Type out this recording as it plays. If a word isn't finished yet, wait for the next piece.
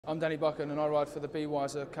I'm Danny Buchan and I ride for the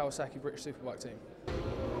Kawasaki British Superbike team.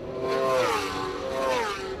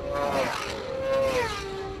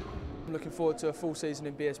 I'm looking forward to a full season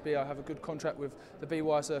in BSB. I have a good contract with the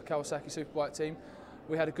Kawasaki Superbike team.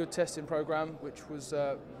 We had a good testing program which was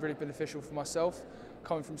really beneficial for myself.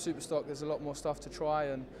 Coming from Superstock, there's a lot more stuff to try,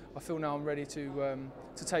 and I feel now I'm ready to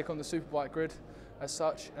take on the Superbike grid as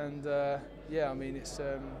such. And yeah, I mean,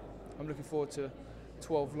 I'm looking forward to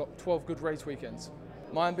 12 good race weekends.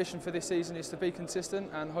 My ambition for this season is to be consistent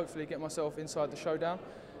and hopefully get myself inside the showdown.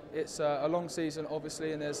 It's a long season,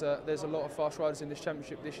 obviously, and there's a lot of fast riders in this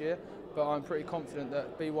championship this year. But I'm pretty confident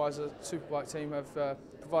that BY's Superbike team have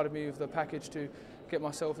provided me with the package to get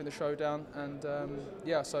myself in the showdown. And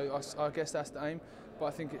yeah, so I guess that's the aim. But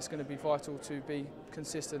I think it's going to be vital to be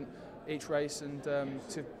consistent each race and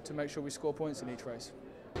to make sure we score points in each race.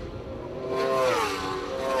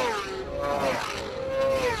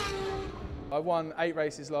 I won 8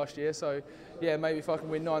 races last year, so yeah, maybe if I can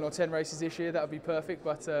win 9 or 10 races this year, that would be perfect.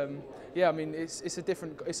 But yeah, I mean, it's a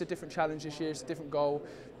different challenge this year. It's a different goal.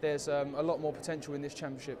 There's a lot more potential in this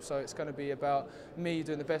championship, so it's going to be about me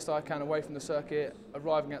doing the best I can away from the circuit,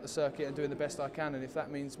 arriving at the circuit and doing the best I can. And if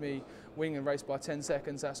that means me winning a race by 10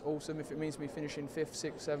 seconds, that's awesome. If it means me finishing 5th,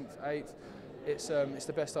 6th, 7th, 8th, it's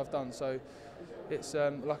the best I've done. So it's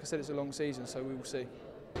like I said, it's a long season, so we will see.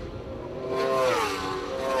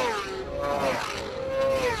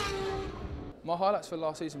 My highlights for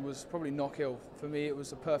last season was probably Knock Hill. For me, it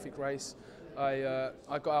was a perfect race. I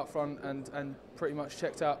got out front and pretty much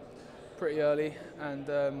checked out pretty early, and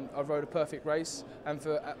I rode a perfect race. And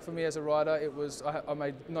for me as a rider, I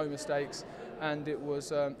made no mistakes, and it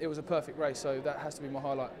was a perfect race. So that has to be my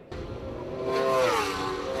highlight.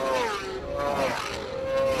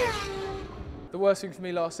 The worst thing for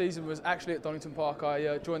me last season was actually at Donington Park.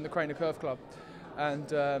 I joined the Craner Curve Club.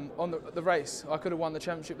 And on the race, I could have won the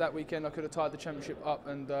championship that weekend. I could have tied the championship up,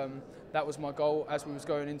 and that was my goal as we was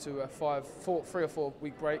going into a 3 or 4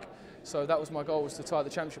 week break. So that was my goal, was to tie the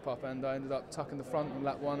championship up, and I ended up tucking the front on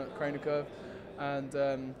lap 1 at Craner Curve. And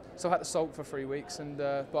so I had to sulk for 3 weeks,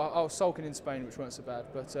 but I was sulking in Spain, which weren't so bad.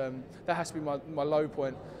 But that has to be my low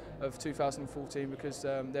point of 2014, because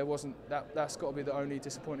that's got to be the only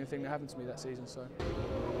disappointing thing that happened to me that season. So.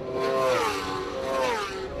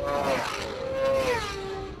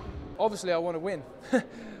 Obviously, I want to win.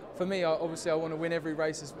 For me, obviously, I want to win every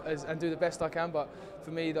race and do the best I can. But for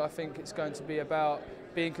me, I think it's going to be about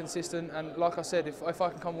being consistent. And like I said, if I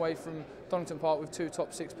can come away from Donington Park with 2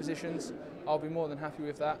 top 6 positions, I'll be more than happy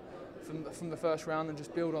with that from the first round and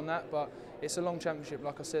just build on that. But it's a long championship,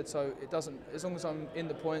 like I said, so it doesn't. As long as I'm in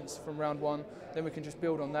the points from round 1, then we can just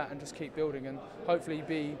build on that and just keep building and hopefully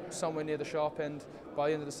be somewhere near the sharp end by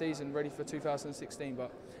the end of the season, ready for 2016.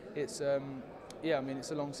 But it's. Yeah, I mean, it's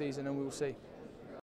a long season and we will see.